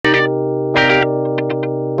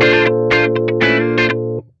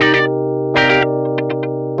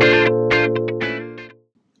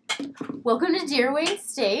Welcome to Dear Wayne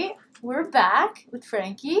State. We're back with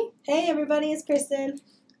Frankie. Hey everybody, it's Kristen.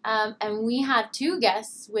 And we have two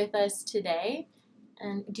guests with us today.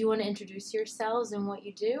 And do you want to introduce yourselves and what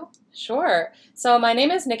you do? Sure. So my name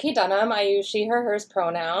is Nikki Dunham. I use she, her, hers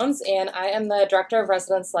pronouns, and I am the Director of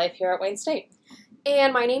Residence Life here at Wayne State.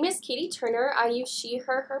 And my name is Katie Turner. I use she,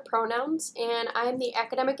 her pronouns, and I'm the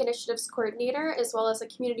Academic Initiatives Coordinator as well as a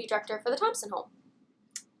Community Director for the Thompson Home.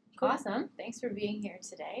 Awesome. Thanks for being here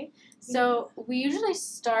today. So we usually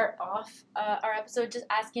start off our episode just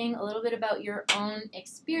asking a little bit about your own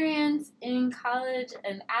experience in college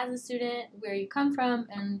and as a student, where you come from,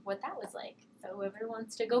 and what that was like. So whoever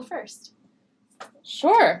wants to go first.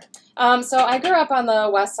 Sure. So I grew up on the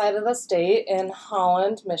west side of the state in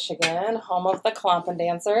Holland, Michigan, home of the Klompen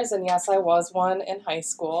dancers, and yes, I was one in high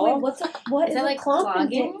school. Wait, what is that a like Klompen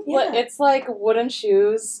clogging? dan- Well, it's like wooden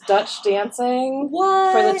shoes, Dutch dancing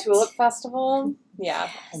What? for the Tulip Festival. Yeah,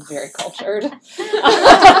 I'm very cultured.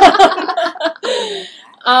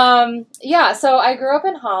 So I grew up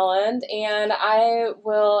in Holland, and I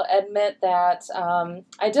will admit that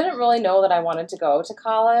I didn't really know that I wanted to go to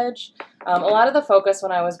college. A lot of the focus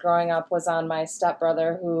when I was growing up was on my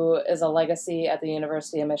stepbrother, who is a legacy at the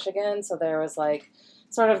University of Michigan, so there was like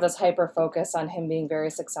sort of this hyper focus on him being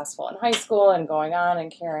very successful in high school and going on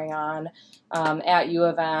and carrying on at U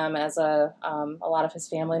of M as a lot of his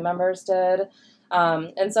family members did.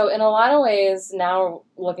 And so in a lot of ways, now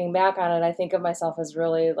looking back on it, I think of myself as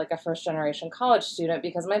really like a first-generation college student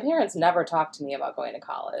because my parents never talked to me about going to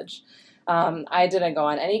college. I didn't go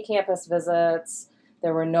on any campus visits.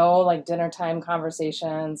 There were no like dinner time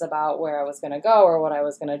conversations about where I was going to go or what I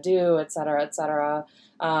was going to do, et cetera,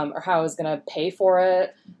 or how I was going to pay for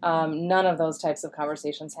it. None of those types of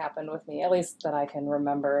conversations happened with me, at least that I can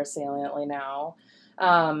remember saliently now.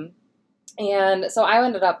 And so I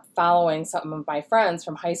ended up following some of my friends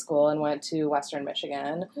from high school and went to Western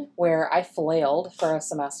Michigan, where I flailed for a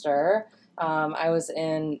semester. I was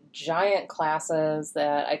in giant classes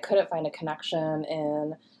that I couldn't find a connection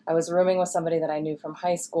in. I was rooming with somebody that I knew from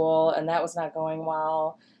high school, and that was not going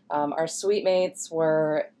well. Our suite mates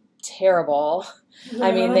were terrible.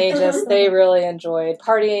 I mean, they really enjoyed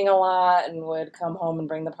partying a lot and would come home and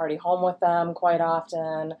bring the party home with them quite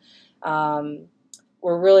often.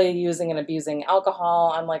 Were really using and abusing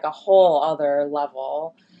alcohol on like a whole other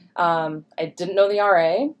level. I didn't know the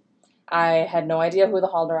RA. I had no idea who the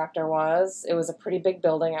hall director was. It was a pretty big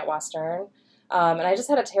building at Western. And I just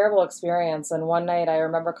had a terrible experience. And one night I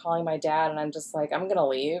remember calling my dad and I'm just like, I'm going to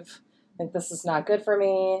leave. Like, this is not good for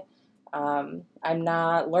me. I'm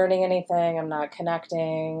not learning anything. I'm not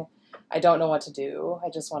connecting. I don't know what to do. I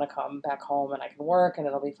just want to come back home and I can work and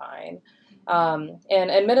it'll be fine. And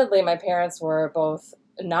admittedly, my parents were both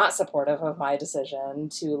not supportive of my decision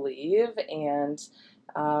to leave, and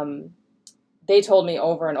they told me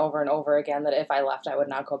over and over and over again that if I left, I would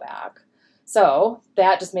not go back. So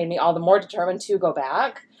that just made me all the more determined to go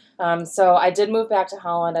back. So I did move back to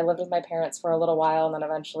Holland. I lived with my parents for a little while and then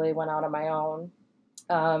eventually went out on my own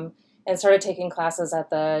and started taking classes at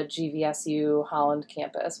the GVSU Holland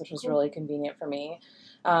campus, which was really convenient for me.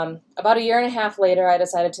 About a year and a half later, I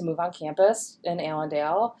decided to move on campus in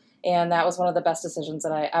Allendale, and that was one of the best decisions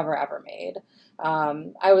that I ever made.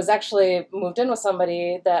 I was actually moved in with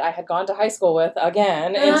somebody that I had gone to high school with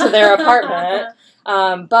again into their apartment,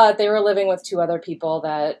 but they were living with two other people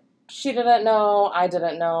that she didn't know, I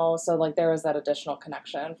didn't know, so like there was that additional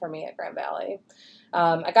connection for me at Grand Valley.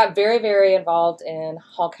 I got very, very involved in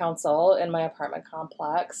hall council in my apartment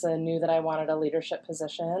complex and knew that I wanted a leadership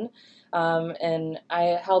position. And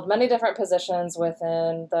I held many different positions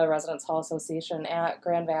within the Residence Hall Association at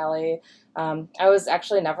Grand Valley. I was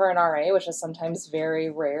actually never an RA, which is sometimes very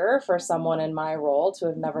rare for someone in my role to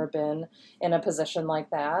have never been in a position like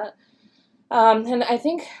that. And I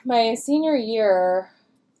think my junior year,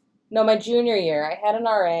 I had an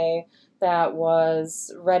RA that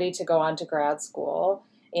was ready to go on to grad school,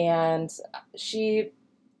 and she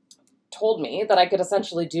told me that I could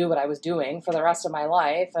essentially do what I was doing for the rest of my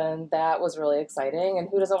life, and that was really exciting. And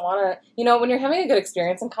who doesn't want to, when you're having a good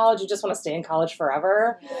experience in college, you just want to stay in college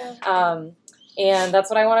forever. Yeah. And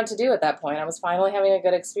that's what I wanted to do at that point. I was finally having a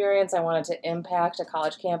good experience. I wanted to impact a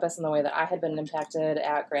college campus in the way that I had been impacted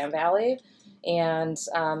at Grand Valley, and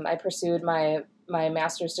I pursued my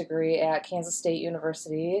master's degree at Kansas State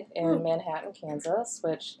University in Manhattan, Kansas,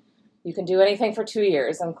 which you can do anything for 2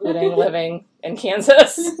 years, including living in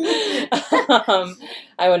Kansas.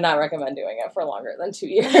 I would not recommend doing it for longer than 2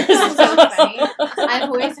 years. That's so funny. I've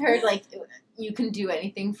always heard, like, you can do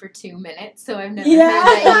anything for 2 minutes, so I've never heard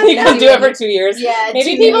that You can do it for 2 years. Yeah,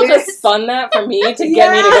 Maybe 2 people years. just spun that for me to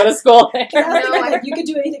get me to go to school there. Like, you could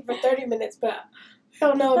do anything for 30 minutes, but I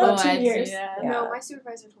don't know about 2 I'd years. do that. Yeah. No, my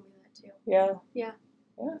supervisor told me that too. Yeah. Yeah.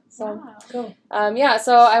 Yeah. So. Wow. Cool.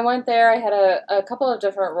 So I went there. I had a couple of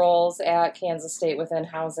different roles at Kansas State within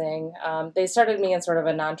housing. They started me in sort of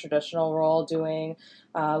a non-traditional role doing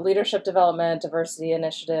leadership development, diversity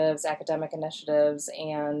initiatives, academic initiatives,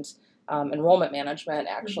 and enrollment management,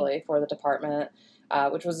 actually, for the department,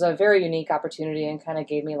 which was a very unique opportunity and kind of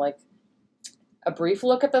gave me like a brief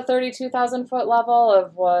look at the 32,000-foot level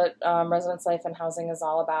of what residence life and housing is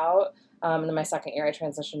all about. And in my second year, I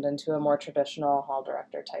transitioned into a more traditional hall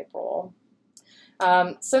director type role.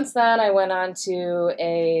 Since then, I went on to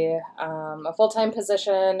a full-time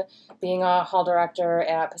position being a hall director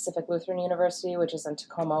at Pacific Lutheran University, which is in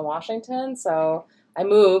Tacoma, Washington. So I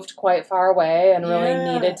moved quite far away and really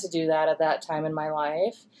needed to do that at that time in my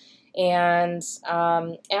life. And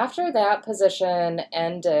after that position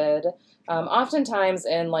ended, oftentimes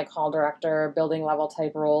in like hall director, building level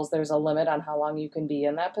type roles, there's a limit on how long you can be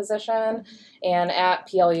in that position. And at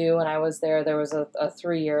PLU, when I was there was a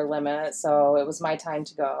 3-year limit, so it was my time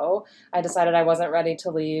to go. I decided I wasn't ready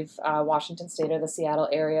to leave Washington State or the Seattle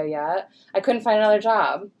area yet. I couldn't find another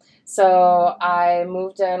job. So I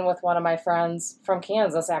moved in with one of my friends from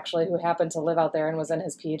Kansas, actually, who happened to live out there and was in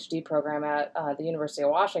his PhD program at the University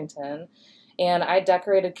of Washington. And I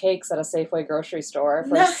decorated cakes at a Safeway grocery store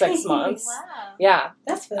for 6 months. Wow. Yeah.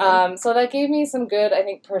 That's fun. So that gave me some good, I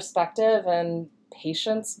think, perspective and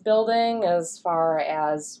patience building as far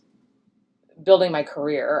as building my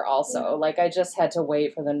career also. Like, I just had to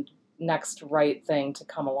wait for the next right thing to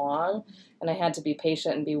come along. And I had to be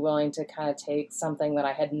patient and be willing to kind of take something that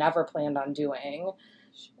I had never planned on doing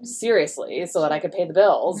seriously so that I could pay the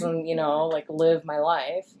bills and, like live my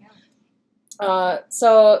life.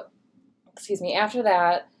 After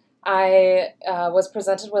that, I was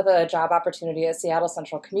presented with a job opportunity at Seattle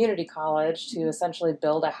Central Community College to essentially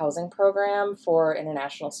build a housing program for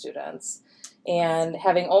international students. And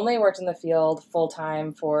having only worked in the field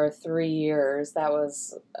full-time for 3 years, that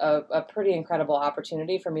was a pretty incredible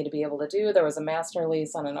opportunity for me to be able to do. There was a master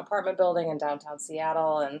lease on an apartment building in downtown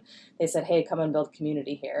Seattle, and they said, hey, come and build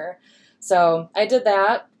community here. So I did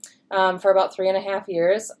that for about 3.5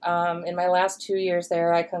 years. In my last 2 years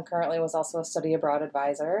there, I concurrently was also a study abroad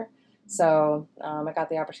advisor. So I got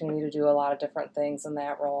the opportunity to do a lot of different things in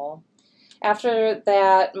that role. After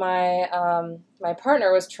that, my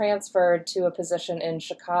partner was transferred to a position in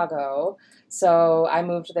Chicago, so I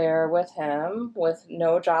moved there with him with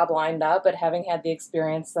no job lined up, but having had the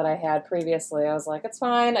experience that I had previously, I was like, it's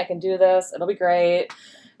fine, I can do this, it'll be great.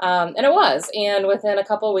 And it was. And within a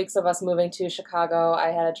couple of weeks of us moving to Chicago, I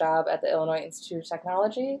had a job at the Illinois Institute of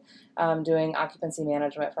Technology doing occupancy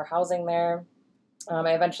management for housing there.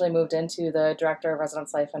 I eventually moved into the Director of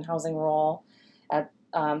Residence Life and Housing role at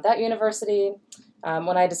that university.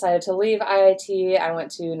 When I decided to leave IIT, I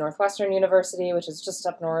went to Northwestern University, which is just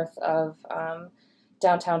up north of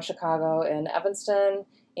downtown Chicago in Evanston,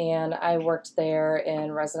 and I worked there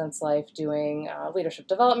in residence life doing leadership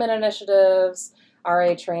development initiatives,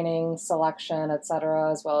 RA training, selection,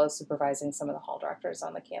 etc., as well as supervising some of the hall directors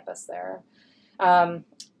on the campus there.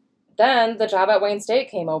 Then the job at Wayne State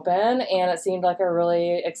came open, and it seemed like a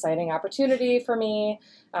really exciting opportunity for me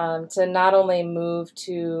to not only move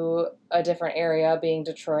to a different area, being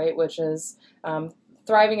Detroit, which is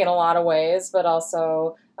thriving in a lot of ways, but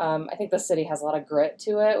also I think the city has a lot of grit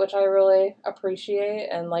to it, which I really appreciate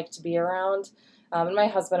and like to be around. And my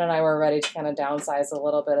husband and I were ready to kind of downsize a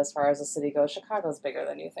little bit as far as the city goes. Chicago's bigger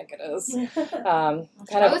than you think it is.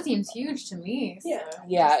 Chicago seems huge to me. So.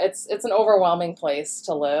 Yeah, it's an overwhelming place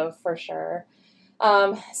to live for sure.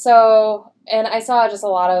 And I saw just a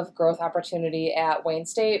lot of growth opportunity at Wayne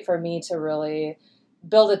State for me to really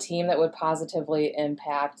build a team that would positively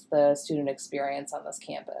impact the student experience on this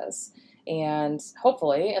campus. And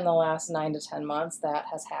hopefully in the last 9 to 10 months that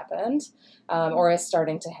has happened or is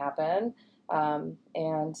starting to happen. Now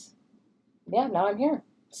I'm here.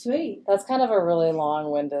 Sweet. That's kind of a really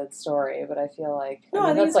long-winded story, but I feel like I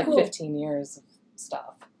think that's it's like cool. 15 years of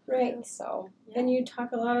stuff. Right. So And you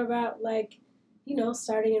talk a lot about like,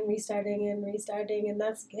 starting and restarting, and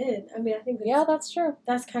that's good. I mean, I think that's true.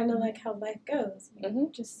 that's kind of like how life goes.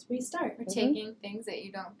 Mhm. Just restart. Or taking things that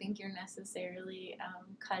you don't think you're necessarily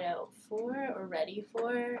cut out for or ready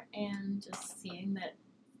for, and just seeing that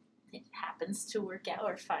it happens to work out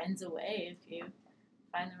or finds a way if you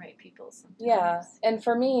find the right people sometimes. Yeah, and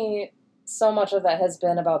for me, so much of that has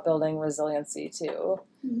been about building resiliency too.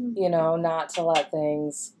 Mhm. You know, not to let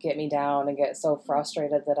things get me down and get so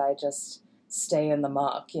frustrated that I just stay in the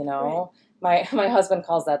muck, you know? My husband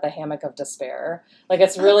calls that the hammock of despair. Like,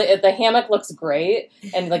 it's really, the hammock looks great,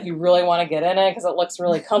 and, like, you really want to get in it because it looks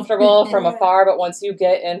really comfortable from Yeah. afar, but once you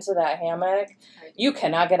get into that hammock, you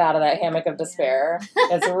cannot get out of that hammock of despair.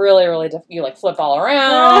 It's really, really you, like, flip all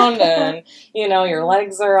around, and, you know, your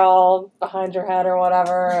legs are all behind your head or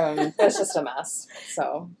whatever, and it's just a mess,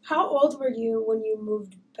 so. How old were you when you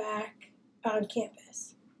moved back on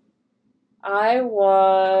campus? I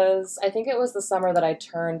think it was the summer that I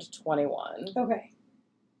turned 21. Okay.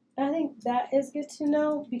 I think that is good to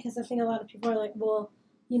know because I think a lot of people are like, well,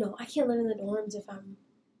 you know, I can't live in the dorms if I'm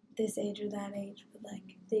this age or that age, but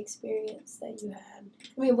like the experience that you had.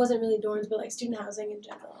 I mean, it wasn't really dorms, but like student housing in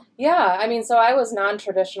general. Yeah, I mean, so I was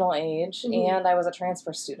non-traditional age, Mhm. and I was a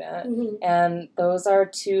transfer student. Mm-hmm. And those are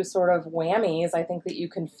two sort of whammies I think that you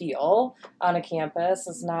can feel on a campus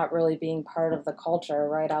as not really being part of the culture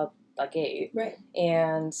right out the gate. Right.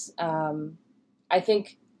 And I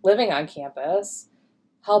think living on campus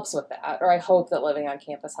helps with that, or I hope that living on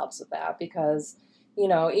campus helps with that because, you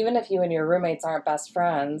know, even if you and your roommates aren't best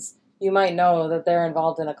friends, you might know that they're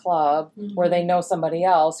involved in a club where they know somebody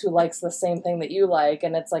else who likes the same thing that you like,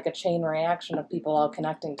 and it's like a chain reaction of people all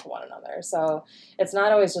connecting to one another. So it's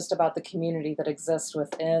not always just about the community that exists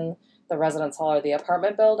within the residence hall or the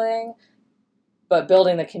apartment building, but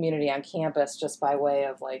building the community on campus just by way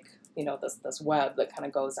of, like, you know, this web that kind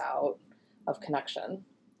of goes out of connection.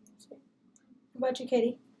 What about you,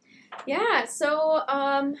 Katie? Yeah, so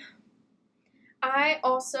I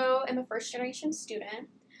also am a first-generation student.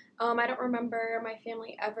 I don't remember my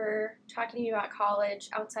family ever talking to me about college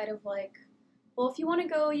outside of like, well, if you want to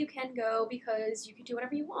go, you can go because you can do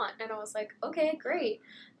whatever you want. And I was like, okay, great.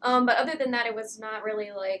 But other than that, it was not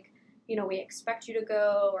really like, you know, we expect you to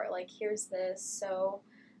go or like, here's this. So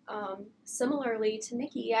similarly to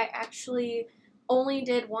Nikki, I actually only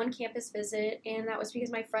did one campus visit, and that was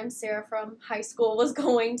because my friend Sarah from high school was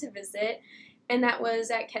going to visit. And that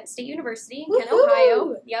was at Kent State University in Kent, Woohoo!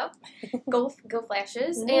 Ohio. Yep. Go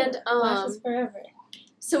Flashes. Yeah, And Flashes forever.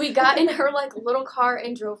 so we got in her like little car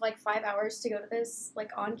and drove like 5 hours to go to this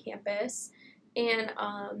like on campus. And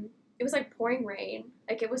it was like pouring rain.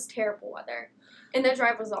 Like it was terrible weather. And the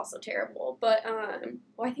drive was also terrible. But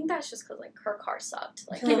well, I think that's just because like her car sucked,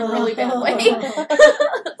 like in a really bad way.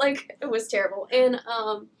 Like it was terrible. And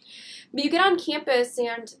but you get on campus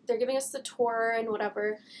and they're giving us the tour and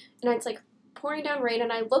whatever. And it's like pouring down rain,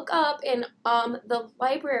 and I look up, and the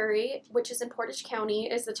library, which is in Portage County,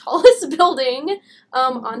 is the tallest building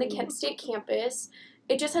on the Kent State campus.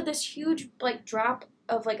 It just had this huge like drop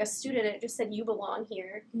of like a student. It just said, "You belong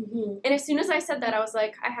here." Mm-hmm. And as soon as I said that, I was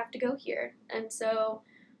like, I have to go here. And so,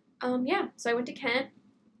 so I went to Kent.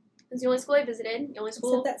 It was the only school I visited. The only I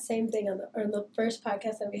school. said that same thing on the first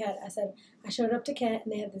podcast that we had. I said I showed up to Kent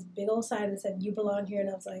and they had this big old sign that said "You belong here," and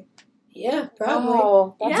I was like, "Yeah, probably."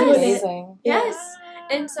 Oh, that's Yes. amazing. Yes.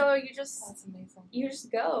 And so That's amazing. you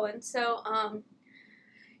just go. And so,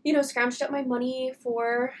 you know, scrounged up my money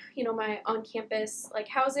for, you know, my on-campus, like,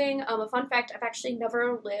 housing. A fun fact, I've actually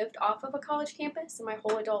never lived off of a college campus in my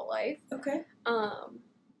whole adult life. Okay. I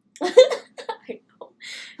know.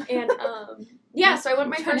 And, yeah, so I went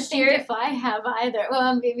my I'm trying to first think year. if I have either.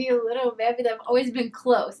 Well, maybe a little bit, but I've always been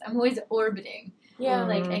close. I'm always orbiting, Yeah.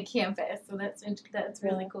 like a campus, so that's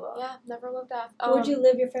really cool. Yeah, never lived off. Where'd you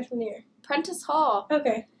live your freshman year? Prentice Hall.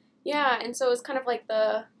 Okay. Yeah, and so it was kind of like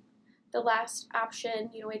the last option,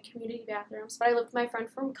 you know, we had community bathrooms. But I lived with my friend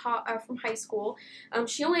from high school.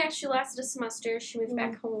 She only actually lasted a semester. She moved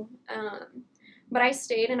back home. But I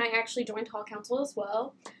stayed, and I actually joined hall council as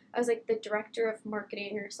well. I was like the director of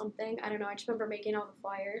marketing or something. I don't know. I just remember making all the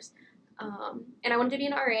flyers. And I wanted to be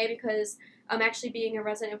an RA because actually being a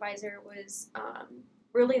resident advisor was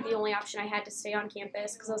really the only option I had to stay on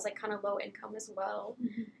campus because I was like kind of low income as well.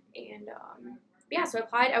 Mm-hmm. And yeah, so I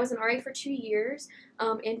applied. I was an RA for 2 years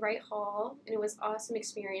in Wright Hall, and it was an awesome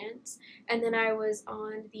experience. And then I was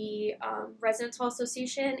on the Residence Hall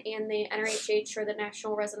Association and the NRHH, or the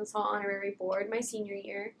National Residence Hall Honorary Board, my senior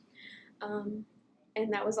year.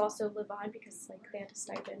 And that was also live on because like they had a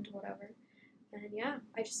stipend or whatever. And yeah,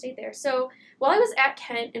 I just stayed there. So while I was at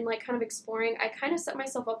Kent and like kind of exploring, I kind of set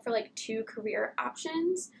myself up for like 2 career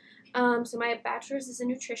options. So my bachelor's is in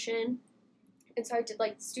nutrition. And so I did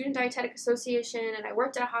like the Student Dietetic Association, and I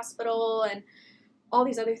worked at a hospital and all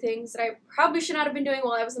these other things that I probably should not have been doing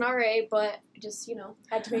while I was an RA, but I just, you know,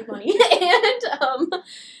 had to make money. And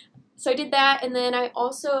so I did that. And then I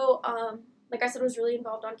also, like I said, was really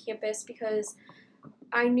involved on campus because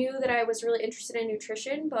I knew that I was really interested in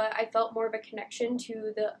nutrition, but I felt more of a connection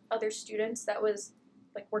to the other students that was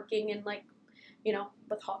like working in like, you know,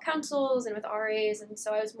 with hall councils and with RAs, and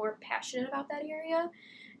so I was more passionate about that area.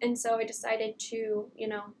 And so I decided to, you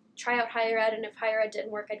know, try out higher ed, and if higher ed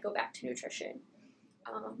didn't work, I'd go back to nutrition.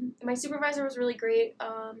 My supervisor was really great.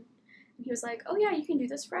 He was like, oh yeah, you can do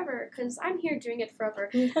this forever, because I'm here doing it forever.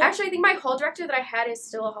 Actually, I think my hall director that I had is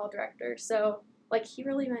still a hall director, so like he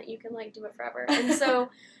really meant you can like do it forever. And so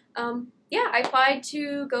yeah, I applied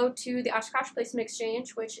to go to the Oshkosh Placement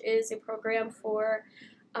Exchange, which is a program for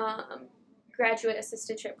graduate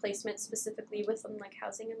assistantship placement, specifically within like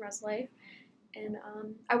housing and res life. And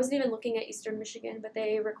I wasn't even looking at Eastern Michigan, but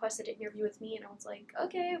they requested an interview with me, and I was like,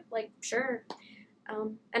 okay, like sure.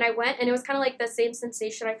 And I went, and it was kind of like the same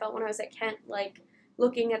sensation I felt when I was at Kent, like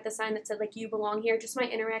looking at the sign that said like you belong here. Just my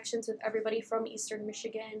interactions with everybody from Eastern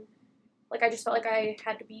Michigan, like I just felt like I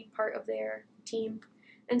had to be part of their team.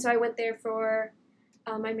 And so I went there for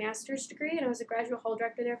my master's degree, and I was a graduate hall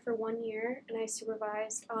director there for 1 year, and I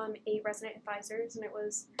supervised 8 resident advisors, and it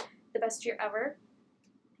was the best year ever.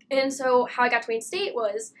 And so how I got to Wayne State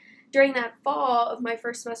was during that fall of my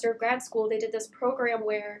first semester of grad school, they did this program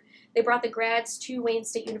where they brought the grads to Wayne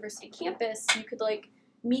State University campus so you could like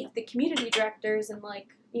meet the community directors and like,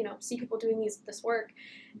 you know, see people doing this work.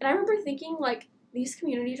 And I remember thinking like, these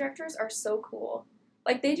community directors are so cool.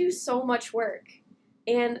 Like they do so much work.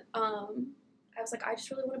 And I was like, I just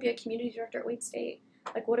really want to be a community director at Wayne State.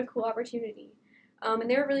 Like what a cool opportunity. And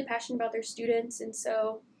they were really passionate about their students. And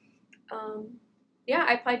so, yeah,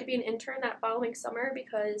 I applied to be an intern that following summer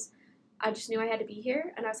because I just knew I had to be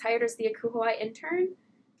here. And I was hired as the Akuhoi intern.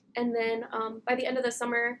 And then by the end of the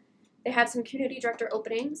summer, they had some community director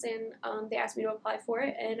openings, and they asked me to apply for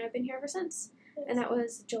it, and I've been here ever since. And that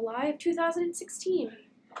was July of 2016.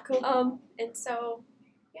 Cool. And so,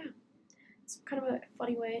 yeah, it's kind of a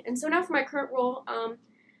funny way. And so now for my current role,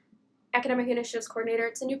 academic initiatives coordinator.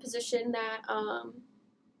 It's a new position that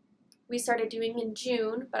we started doing in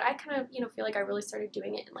June, but I kind of, you know, feel like I really started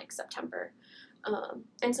doing it in like September.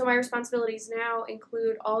 And so my responsibilities now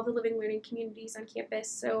include all the living learning communities on campus.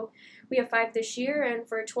 So we have 5 this year, and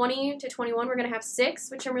for 20 to 21, we're going to have 6,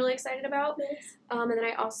 which I'm really excited about. Nice. And then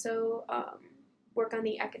I also work on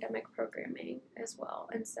the academic programming as well.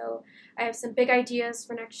 And so I have some big ideas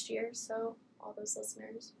for next year, so all those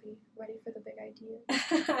listeners be ready for the big ideas.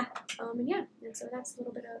 And yeah, and so that's a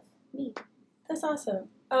little bit of me. That's awesome.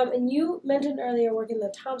 And you mentioned earlier working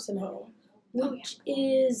the Thompson home, which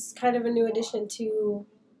is kind of a new addition to,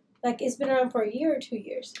 like, it's been around for a year or 2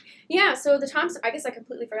 years. Yeah, so the Thompson, I guess I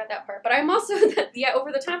completely forgot that part, but I'm also,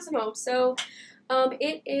 over the Thompson home. So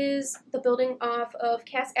it is the building off of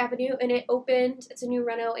Cass Avenue, and it opened, it's a new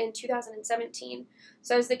reno in 2017.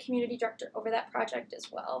 So I was the community director over that project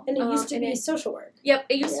as well. And it used to be social work. Yep,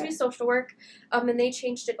 it used to be social work, and they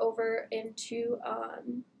changed it over into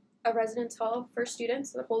a residence hall for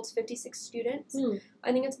students that holds 56 students.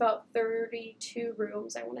 I think it's about 32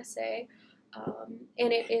 rooms, I want to say.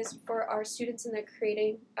 And it is for our students in the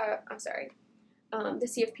the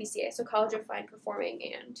CFPCA, so College of Fine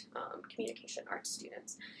Performing and Communication Arts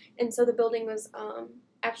students. And so the building was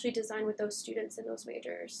actually designed with those students and those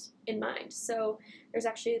majors in mind. So there's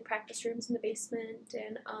actually practice rooms in the basement,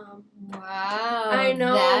 and wow, I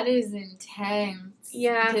know, that is intense.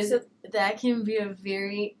 Yeah, because so that can be a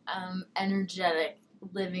very energetic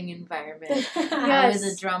living environment. Yes. I was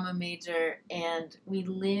a drama major, and we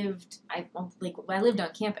lived. I lived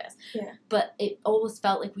on campus. Yeah. But it always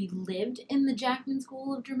felt like we lived in the Jackman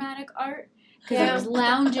School of Dramatic Art, because Yeah. there was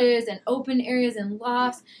lounges and open areas and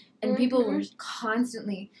lofts, and people Mhm. were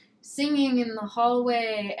constantly singing in the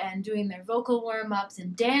hallway and doing their vocal warm-ups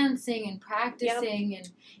and dancing and practicing,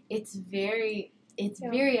 and it's very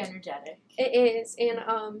energetic. It is,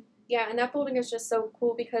 and yeah, and that building is just so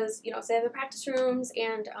cool because, you know, so they have the practice rooms,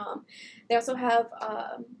 and they also have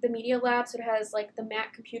the media lab, so it has like the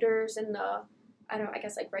Mac computers and the, I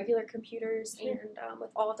guess like regular computers, and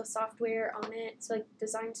with all the software on it, so like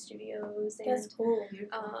design studios, and That's cool.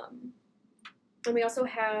 and we also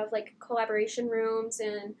have like collaboration rooms,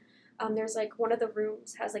 and there's like one of the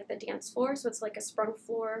rooms has like the dance floor, so it's like a sprung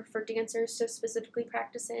floor for dancers to specifically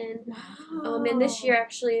practice in. Wow. And this year,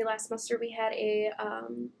 actually, last semester, we had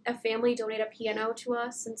a family donate a piano to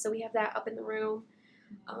us, and so we have that up in the room,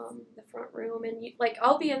 the front room, and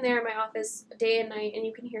I'll be in there in my office day and night, and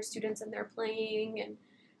you can hear students in there playing. And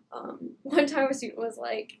one time a student was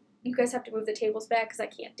like, "You guys have to move the tables back because I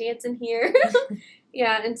can't dance in here."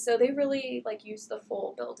 Yeah, and so they really use the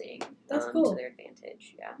full building That's cool. to their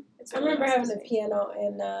advantage. Yeah, it's I really remember awesome having a space. piano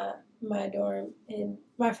in my dorm in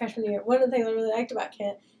my freshman year. One of the things I really liked about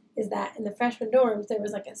Kent is that in the freshman dorms there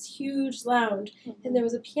was like a huge lounge and there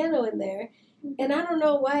was a piano in there. And I don't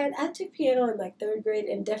know why I took piano in like 3rd grade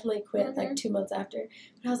and definitely quit like 2 months after.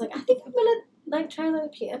 And I was like, I think I'm gonna like try and learn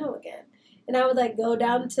piano again. And I would like go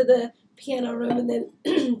down to the piano room and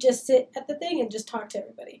then just sit at the thing and just talk to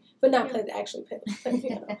everybody, but not play the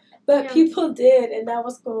piano. But people did, and that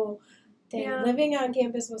was cool. Dang, living on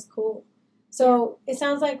campus was cool. So it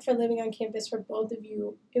sounds like for living on campus for both of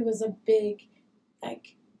you, it was a big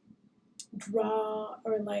like draw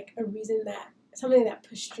or like a reason that something that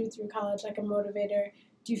pushed you through college, like a motivator.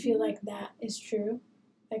 Do you feel like that is true?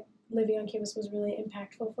 Like living on campus was really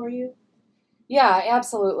impactful for you? Yeah,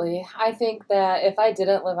 absolutely. I think that if I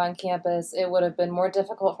didn't live on campus, it would have been more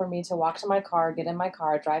difficult for me to walk to my car, get in my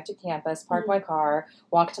car, drive to campus, park my car,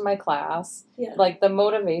 walk to my class. Yeah. Like the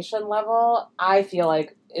motivation level, I feel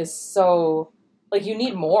like is so, like you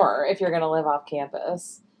need more if you're going to live off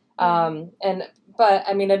campus. But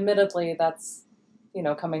I mean, admittedly, that's, you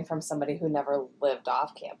know, coming from somebody who never lived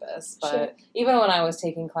off campus. But even when I was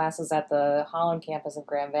taking classes at the Holland campus of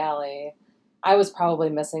Grand Valley, I was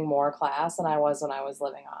probably missing more class than I was when I was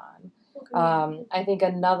living on. Okay. I think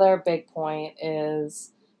another big point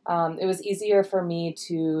is it was easier for me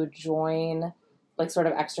to join like sort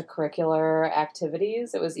of extracurricular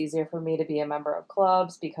activities. It was easier for me to be a member of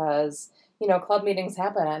clubs because, you know, club meetings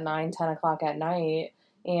happen at 9-10 o'clock at night.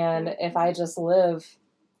 And if I just live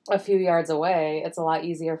a few yards away, it's a lot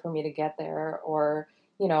easier for me to get there or,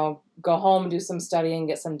 you know, go home, do some studying,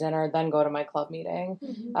 get some dinner, then go to my club meeting,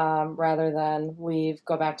 rather than leave,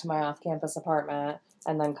 go back to my off-campus apartment,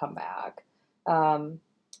 and then come back.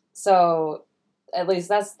 So at least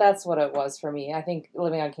that's what it was for me. I think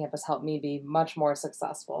living on campus helped me be much more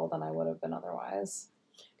successful than I would have been otherwise.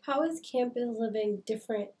 How is campus living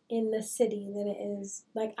different in the city than it is?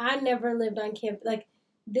 Like, I never lived on campus. Like,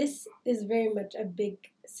 this is very much a big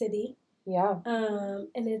city. Yeah.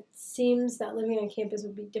 And it seems that living on campus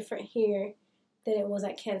would be different here than it was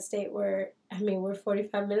at Kent State, where, I mean, we're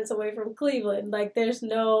 45 minutes away from Cleveland. Like,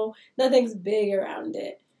 nothing's big around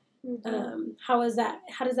it. How does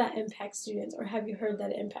that impact students, or have you heard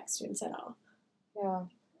that it impacts students at all? Yeah.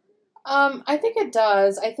 I think it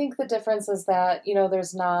does. I think the difference is that, you know,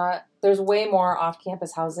 there's way more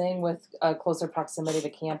off-campus housing with a closer proximity to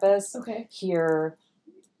campus here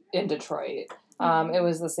in Detroit. It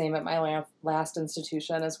was the same at my last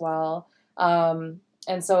institution as well.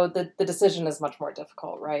 And so the decision is much more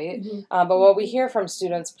difficult, right? But what we hear from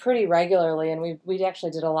students pretty regularly, and we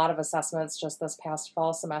actually did a lot of assessments just this past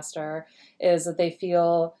fall semester, is that they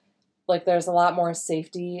feel like there's a lot more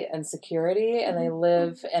safety and security, and they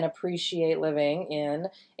live and appreciate living in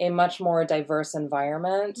a much more diverse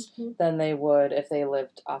environment than they would if they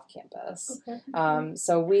lived off campus.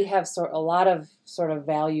 So we have a lot of sort of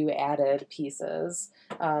value-added pieces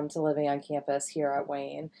to living on campus here at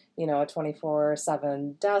Wayne. You know, a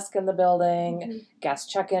 24/7 desk in the building, guest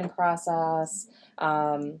check-in process,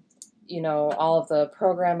 you know, all of the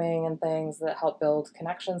programming and things that help build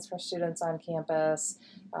connections for students on campus,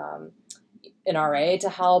 an RA to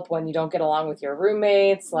help when you don't get along with your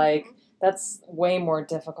roommates. Like, that's way more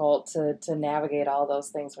difficult to navigate all those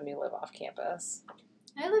things when you live off campus.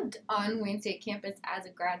 I lived on Wayne State campus as a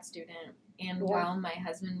grad student, and while my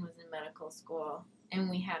husband was in medical school, and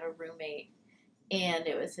we had a roommate, and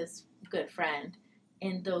it was his good friend,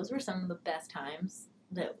 and those were some of the best times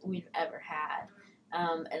that we've ever had.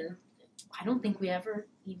 And I don't think we ever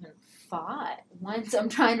even fought once. I'm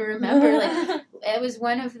trying to remember. Like, it was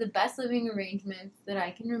one of the best living arrangements that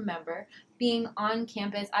I can remember. Being on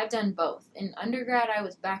campus, I've done both. In undergrad, I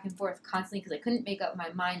was back and forth constantly because I couldn't make up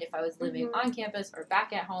my mind if I was living on campus or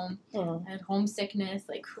back at home. I had homesickness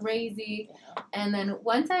like crazy. And then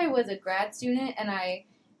once I was a grad student and I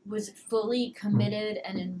was fully committed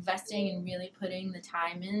and investing and really putting the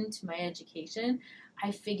time into my education,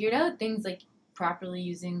 I figured out things like properly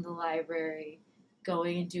using the library,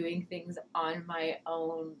 going and doing things on my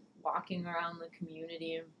own, walking around the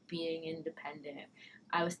community and being independent.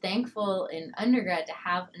 I was thankful in undergrad to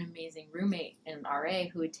have an amazing roommate and an RA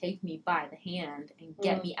who would take me by the hand and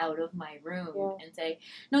get me out of my room and say,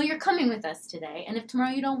 no, you're coming with us today. And if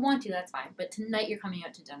tomorrow you don't want to, that's fine. But tonight you're coming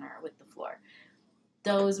out to dinner with the floor.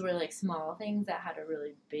 Those were like small things that had a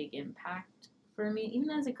really big impact for me, even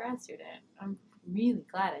as a grad student. I'm really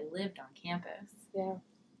glad I lived on campus. Yeah.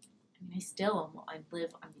 I mean, I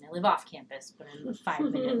live off campus, but I'm a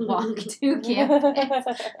 5-minute walk to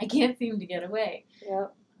campus. I can't seem to get away.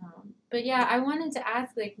 Yep. But yeah, I wanted to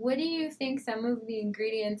ask, like, what do you think some of the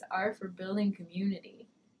ingredients are for building community?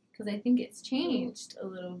 Because I think it's changed a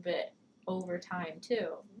little bit over time,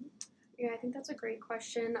 too. Yeah, I think that's a great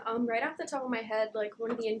question. Right off the top of my head, like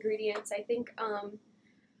one of the ingredients, I think,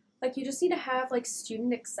 like you just need to have like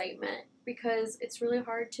student excitement because it's really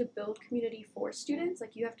hard to build community for students.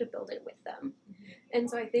 Like you have to build it with them. And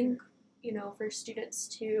so I think, for students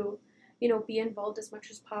to, be involved as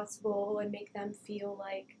much as possible and make them feel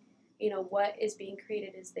like, what is being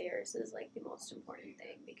created is theirs is like the most important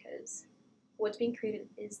thing because what's being created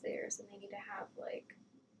is theirs and they need to have like,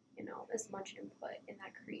 as much input in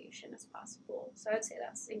that creation as possible. So I'd say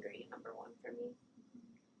that's ingredient number one for me.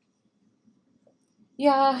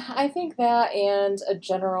 Yeah, I think that and a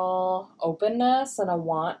general openness and a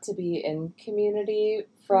want to be in community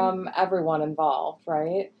from everyone involved,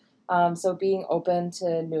 right? So being open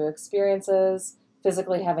to new experiences,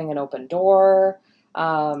 physically having an open door,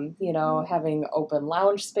 having open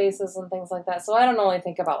lounge spaces and things like that. So I don't only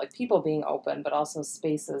think about like people being open, but also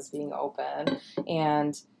spaces being open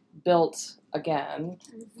and built again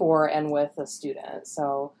for and with a student.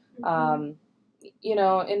 So, in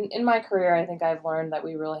my career, I think I've learned that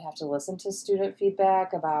we really have to listen to student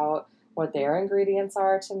feedback about what their ingredients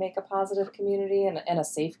are to make a positive community and a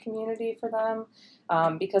safe community for them,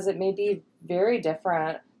 because it may be very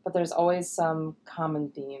different, but there's always some common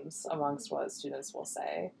themes amongst what students will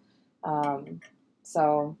say.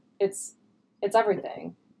 So it's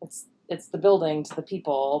everything. It's the building to the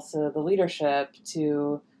people to the leadership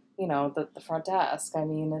to the front desk. I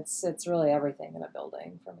mean, it's really everything in a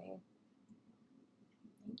building for me.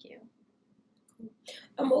 Thank you.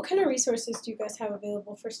 What kind of resources do you guys have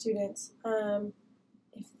available for students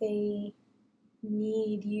if they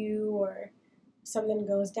need you or something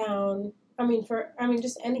goes down?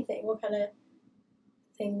 Just anything. What kind of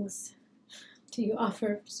things do you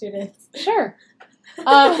offer for students? Sure.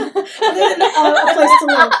 Other than a place to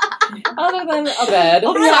live. Other than a bed.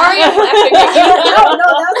 Oh, sorry, I'm laughing at you. No,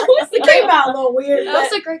 that came out a little weird. That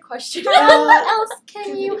was a great question. How else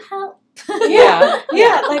can you help? Yeah.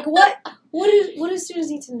 Like what do students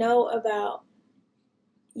need to know about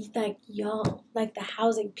like y'all, like the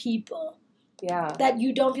housing people? Yeah. That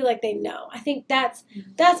you don't feel like they know. I think that's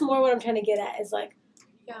more what I'm trying to get at is like,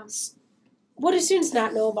 what do students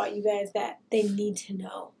not know about you guys that they need to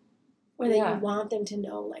know, or that you want them to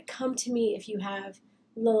know? Like, come to me if you have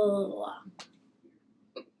blah blah blah blah.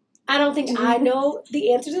 I don't think I know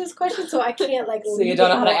the answer to this question, so I can't like. So you don't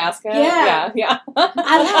know how to ask it? Yeah.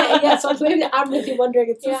 So maybe I'm really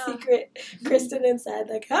wondering. It's a secret, Kristen inside.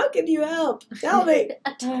 Like, how can you help? Tell me.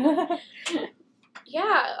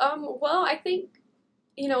 Well, I think,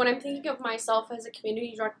 when I'm thinking of myself as a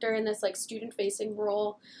community director in this, like, student-facing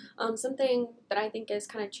role, something that I think is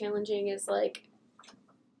kind of challenging is, like,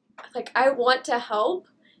 I want to help,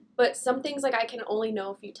 but some things, like, I can only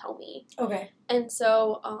know if you tell me. Okay. And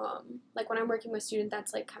so, like, when I'm working with students,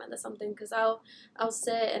 that's, like, kind of the something, because I'll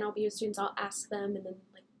sit and I'll be with students, I'll ask them, and then,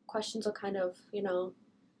 like, questions will kind of,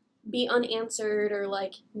 be unanswered or,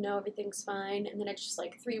 like, no, everything's fine, and then it's just,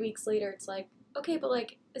 like, 3 weeks later, it's like, okay, but,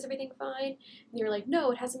 like, is everything fine? And you're like, no,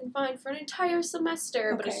 it hasn't been fine for an entire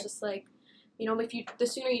semester. Okay. But it's just like, the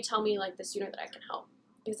sooner you tell me, like, the sooner that I can help,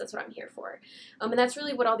 because that's what I'm here for. And that's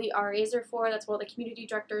really what all the RAs are for. That's what all the community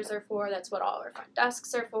directors are for. That's what all our front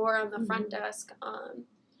desks are for on the front desk.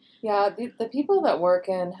 The people that work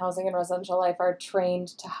in housing and residential life are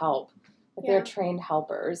trained to help. They're trained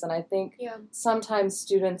helpers, and I think sometimes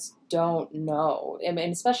students don't know. I mean,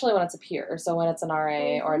 especially when it's a peer. So when it's an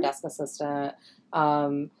RA or a desk assistant,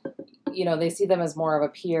 they see them as more of a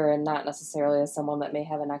peer and not necessarily as someone that may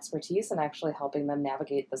have an expertise in actually helping them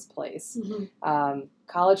navigate this place.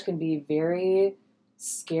 College can be very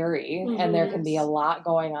scary, and there can be a lot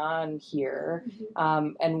going on here,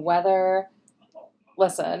 and whether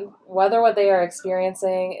what they are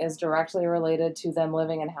experiencing is directly related to them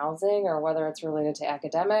living in housing, or whether it's related to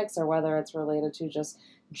academics, or whether it's related to just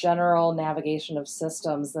general navigation of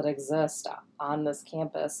systems that exist on this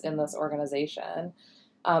campus in this organization,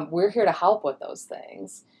 we're here to help with those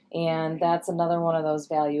things. And that's another one of those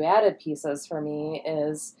value-added pieces for me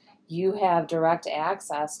is you have direct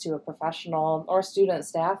access to a professional or student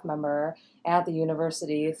staff member at the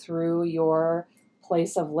university through your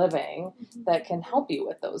place of living that can help you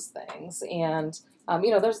with those things. And,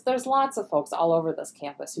 there's lots of folks all over this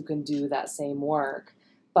campus who can do that same work,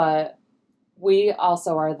 but we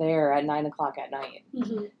also are there at 9:00 at night,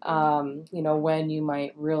 when you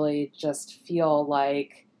might really just feel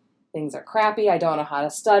like things are crappy. I don't know how to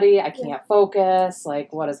study. I can't focus.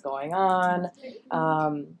 Like, what is going on?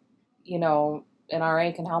 An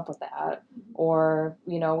RA can help with that. Or,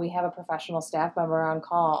 we have a professional staff member on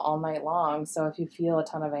call all night long. So if you feel a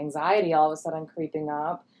ton of anxiety all of a sudden creeping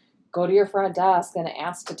up, go to your front desk and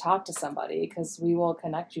ask to talk to somebody, because we will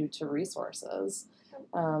connect you to resources.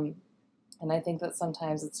 And I think that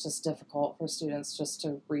sometimes it's just difficult for students just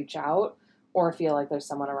to reach out or feel like there's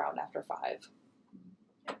someone around after 5.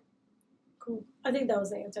 Cool. I think that was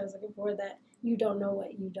the answer I was looking for, that you don't know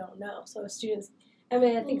what you don't know. So students, I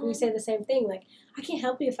mean, I think we say the same thing. Like, I can't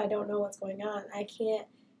help you if I don't know what's going on. I can't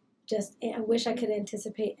just, I wish I could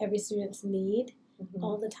anticipate every student's need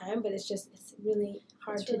all the time, but it's really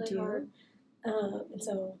hard to do. Hard. And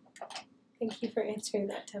so thank you for answering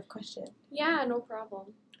that tough question. Yeah, no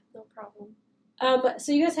problem. No problem.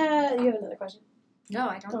 So you have another question? No,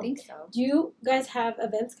 I don't think so. Do you guys have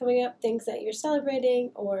events coming up, things that you're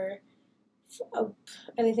celebrating, or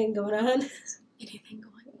anything going on? Anything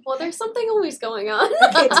going on? Well, there's something always going on.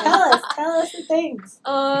 Okay, tell us the things.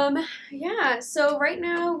 Yeah, so right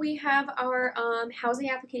now we have our housing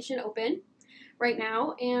application open right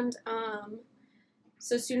now, and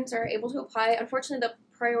so students are able to apply. Unfortunately, the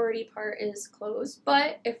priority part is closed,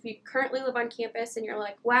 but if you currently live on campus and you're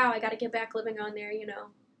like, wow, I got to get back living on there,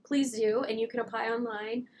 please do, and you can apply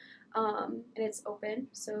online, and it's open,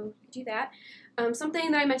 so do that.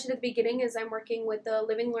 Something that I mentioned at the beginning is I'm working with the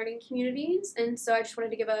Living Learning Communities, and so I just wanted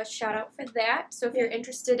to give a shout out for that. So if you're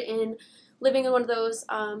interested in living in one of those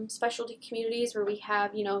specialty communities where we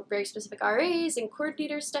have, very specific RAs and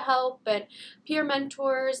coordinators to help and peer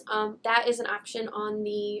mentors, that is an option on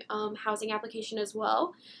the housing application as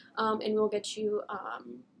well, and we'll get you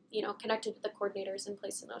connected with the coordinators in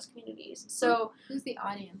place in those communities. So who's the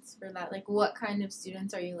audience for that? Like, what kind of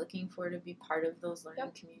students are you looking for to be part of those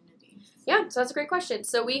learning communities? Yeah, so that's a great question.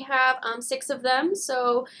 So we have 6 of them.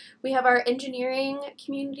 So we have our engineering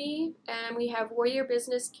community, and we have warrior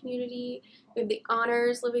business community, we have the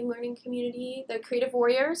honors living learning community, the creative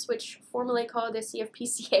warriors, which formerly called the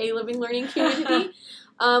CFPCA living learning community.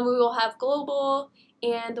 We will have global,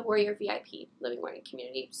 and the warrior VIP living learning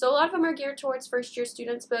community. So a lot of them are geared towards first year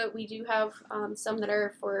students, but we do have some that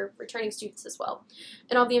are for returning students as well.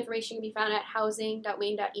 And all the information can be found at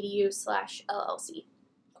housing.wayne.edu/LLC.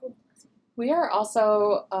 We are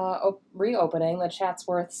also reopening the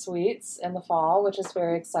Chatsworth Suites in the fall, which is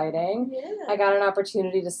very exciting. Yeah. I got an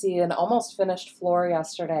opportunity to see an almost finished floor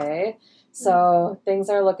yesterday, so things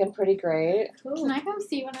are looking pretty great. Cool. Can I come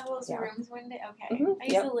see one of those Yeah. rooms one day? Okay. Mhm. I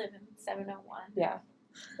used to live in 701. Yeah.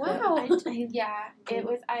 Wow. I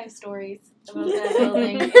have stories about that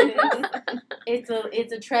building. It's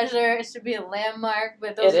a treasure. It should be a landmark.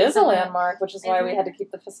 But those It are is a some of landmark, which is why Isn't we it? had to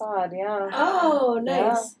keep the facade, yeah. Oh,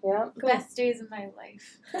 nice. Yeah, the best days of my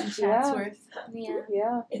life in Chatsworth. Yeah.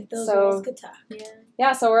 yeah. If those So- girls could talk. Yeah.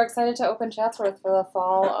 Yeah, so we're excited to open Chatsworth for the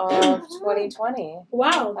fall of 2020.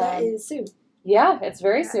 Wow, that Um, is soon. Yeah, it's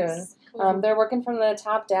very soon. Yes. Cool. They're working from the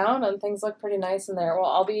top down, and things look pretty nice in there. Well,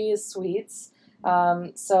 all be suites.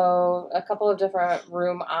 So a couple of different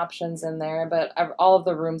room options in there, but all of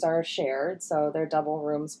the rooms are shared, so they're double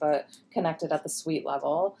rooms but connected at the suite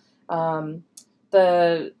level.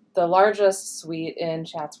 The largest suite in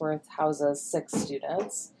Chatsworth houses 6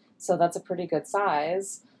 students, so that's a pretty good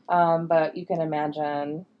size. But you can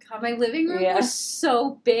imagine. God, my living room Yeah. was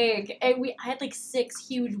so big. And I had like 6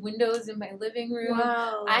 huge windows in my living room.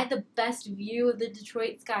 Wow. I had the best view of the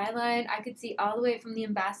Detroit skyline. I could see all the way from the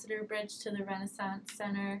Ambassador Bridge to the Renaissance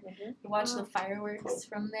Center. Mhm. Watch the fireworks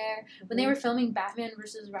from there. When they were filming Batman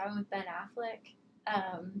vs. Robin with Ben Affleck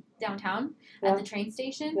downtown Yeah. at the train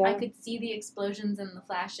station, Yeah. I could see the explosions and the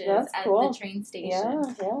flashes That's at cool. the train station.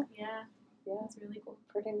 Yeah, Yeah, it's really cool.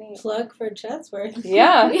 pretty neat. Plug for Chatsworth.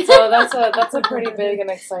 Yeah, so that's a pretty big and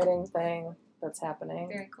exciting thing that's happening.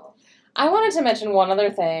 Very cool. I wanted to mention one other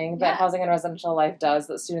thing that Yeah. Housing and Residential Life does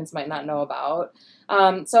that students might not know about.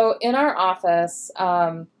 So in our office,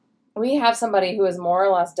 we have somebody who is more or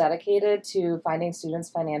less dedicated to finding students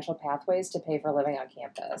financial pathways to pay for living on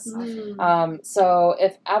campus. So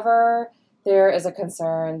if ever there is a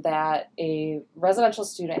concern that a residential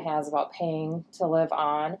student has about paying to live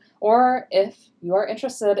on, or if you are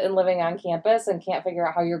interested in living on campus and can't figure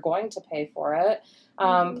out how you're going to pay for it,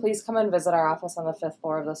 please come and visit our office on the 5th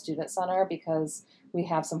floor of the Student Center, because we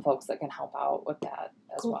have some folks that can help out with that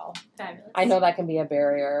as Cool. well. Fabulous. I know that can be a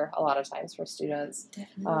barrier a lot of times for students,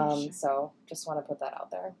 Definitely. so just want to put that out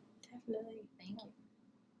there. Definitely. Thank you.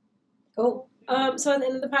 Cool. So at the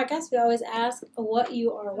end of the podcast, we always ask what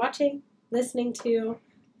you are watching, listening to,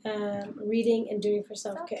 reading, and doing for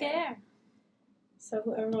self-care. Self-care. So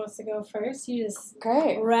whoever wants to go first, you just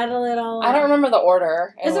Great. rattle it all I don't off. remember the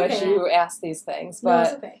order in It's which okay. you ask these things, No,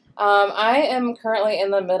 it's but okay. I am currently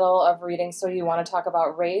in the middle of reading So You Want to Talk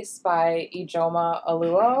About Race by Ijoma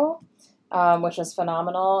Oluo, which is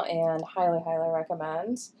phenomenal and highly, highly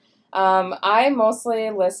recommend. I mostly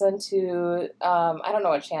listen to, I don't know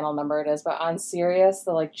what channel number it is, but on Sirius,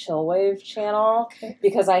 the like chill wave channel,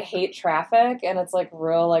 because I hate traffic and it's like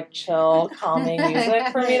real like chill, calming music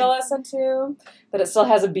for me to listen to, but it still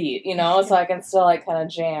has a beat, you know, so I can still like kind of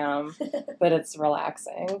jam, but it's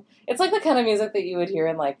relaxing. It's like the kind of music that you would hear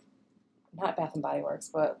in like, not Bath and Body Works,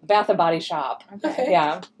 but Bath and Body Shop. Okay.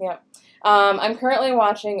 Yeah. I'm currently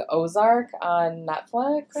watching Ozark on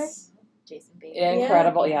Netflix. Jason Bateman.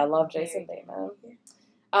 Incredible. Yeah, I love Jason Bateman.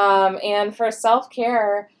 And for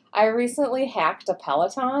self-care, I recently hacked a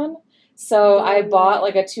Peloton. So I bought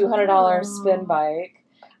like a $200 spin bike.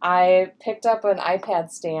 I picked up an iPad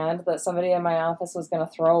stand that somebody in my office was going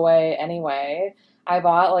to throw away anyway. I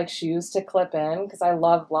bought like shoes to clip in because I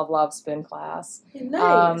love spin class.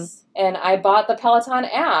 Nice. And I bought the Peloton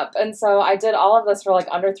app. And so I did all of this for like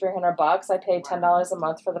under $300. I paid $10 a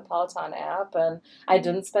month for the Peloton app, and I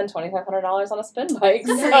didn't spend $2,500 on a spin bike.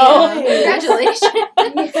 So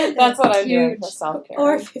Congratulations. that's what I'm doing for self-care.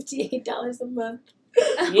 Or $58 a month.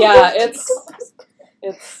 Yeah, it's.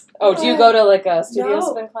 Oh, do you go to like a studio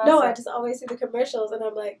spin class? No, I just always see the commercials, and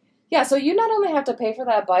I'm like, yeah, so you not only have to pay for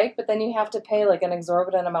that bike, but then you have to pay like an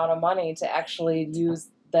exorbitant amount of money to actually use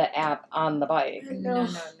the app on the bike. No.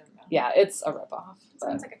 Yeah, it's a ripoff.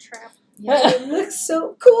 Sounds like a trap. it looks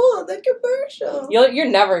so cool, the commercial. You're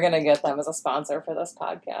never going to get them as a sponsor for this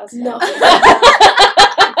podcast. No.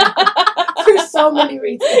 For so many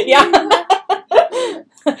reasons. Yeah.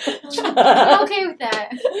 I'm okay with that.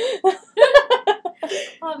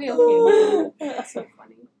 I'll be okay with it. That's so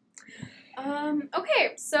funny.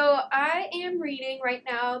 Okay, so I am reading right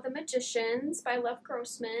now The Magicians by Lev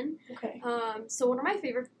Grossman. Okay. So one of my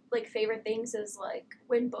favorite things is like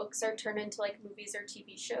when books are turned into like movies or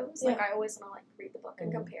TV shows. Like I always want to like read the book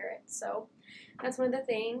and compare it. So that's one of the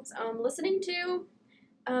things. Listening to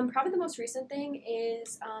probably the most recent thing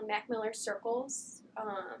is Mac Miller's Circles.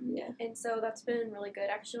 And so that's been really good.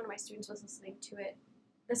 Actually, one of my students was listening to it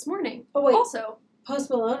this morning. Oh wait, Also, Post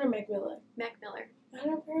Malone or Mac Miller? Mac Miller. I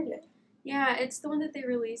never heard it. Yeah, it's the one that they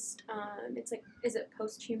released. It's like, is it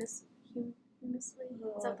posthumously? Is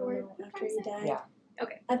that the word? After he died. Yeah.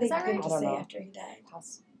 Okay. I think Is you that can right? just I say don't know. after he died.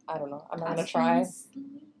 I don't know. I'm not going to try.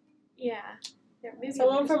 Yeah. Maybe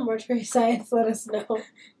Someone from Mortuary Science, let us know.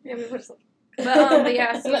 Maybe we'll just but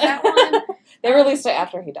yeah, so that one. They released it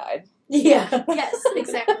after he died. Yeah. Yes,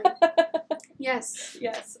 exactly. Yes.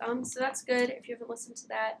 So that's good if you haven't listened to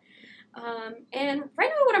that. And right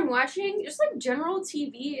now what I'm watching, just like general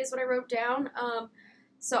TV is what I wrote down.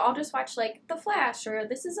 So I'll just watch like The Flash or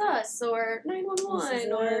This Is Us or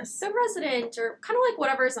 911 or The Resident or kind of like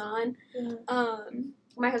whatever's on. Yeah.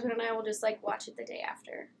 My husband and I will just like watch it the day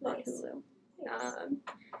after on Nice. Hulu.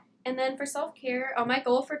 And then for self-care, my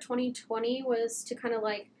goal for 2020 was to kind of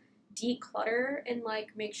like declutter and like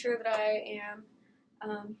make sure that I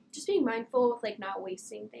am just being mindful with like not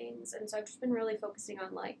wasting things. And so I've just been really focusing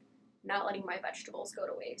on like not letting my vegetables go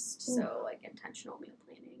to waste. So like intentional meal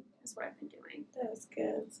planning is what I've been doing. That was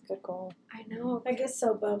good. It's a good goal. I know. I get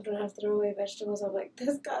so bummed when I have to throw away vegetables. I'm like,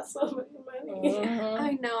 this costs so much money. Mhm.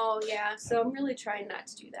 I know, yeah. So I'm really trying not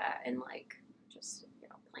to do that and like just,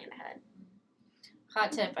 plan ahead.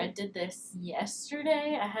 Hot tip, I did this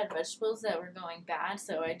yesterday. I had vegetables that were going bad,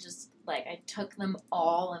 so I just, I took them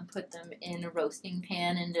all and put them in a roasting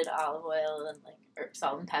pan and did olive oil and,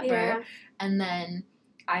 salt and pepper. Yeah. And then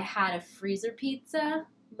I had a freezer pizza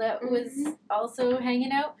that was also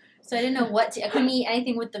hanging out. So I didn't know what to, I couldn't eat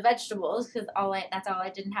anything with the vegetables because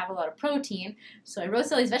I didn't have a lot of protein. So I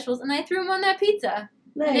roasted all these vegetables and I threw them on that pizza.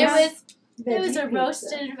 Nice. And it was a Veggie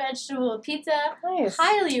roasted vegetable pizza. Nice.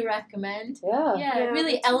 Highly recommend. Yeah. Yeah, Yeah, really that's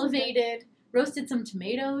really elevated. Roasted some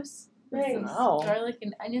tomatoes. with some Nice. Wow. garlic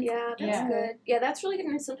and onions. Yeah, that's Yeah. good. Yeah, that's really good.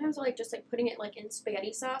 And sometimes I like just like putting it like in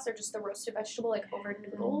spaghetti sauce or just the roasted vegetable like over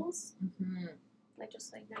noodles. Mm-hmm. Like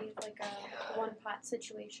just like now you have like a one pot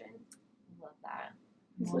situation. Love that.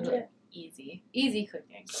 It's Love legit. it. Easy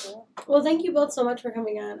cooking. Well, thank you both so much for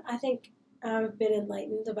coming on. I think I've been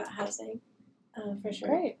enlightened about housing, for sure.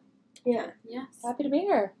 Great. Yeah, Yes. Happy to be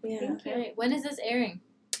here. yeah. Thank you. Great. When is this airing?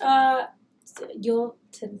 You'll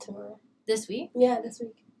tomorrow. This week? Yeah, this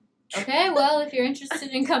week. Okay, well, if you're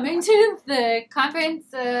interested in coming to the conference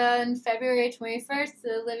on February 21st,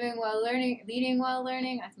 the Leading While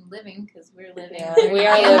Learning. I'm living because we're living. Yeah, learning, we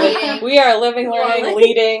are and living. leading. We are living, learning,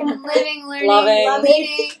 leading. Living, learning, Loving.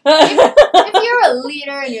 leading. If you're a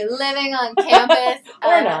leader and you're living on campus,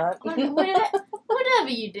 Or not. whatever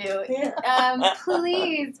you do, Yeah.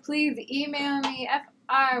 please email me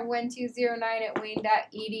are 1209 at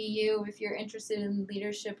wayne.edu if you're interested in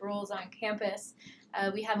leadership roles on campus.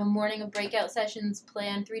 We have a morning of breakout sessions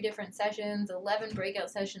planned, 3 different sessions, 11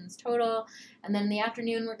 breakout sessions total. And then in the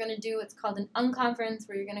afternoon, we're going to do what's called an unconference,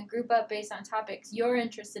 where you're going to group up based on topics you're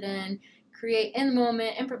interested in, create in the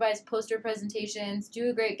moment, improvise poster presentations, do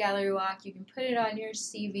a great gallery walk. You can put it on your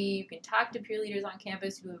CV. You can talk to peer leaders on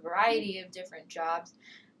campus who do a variety of different jobs.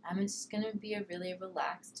 It's just going to be a really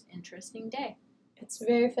relaxed, interesting day. It's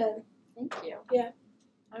very fun. Thank you. Yeah.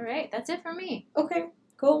 All right, that's it for me. Okay,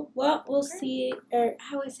 cool. Well, we'll see, or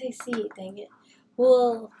I always say see, dang it.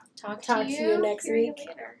 We'll Talk talk to you next Hear you week.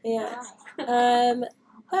 later. Yeah. Bye.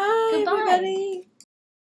 Bye, Goodbye. everybody.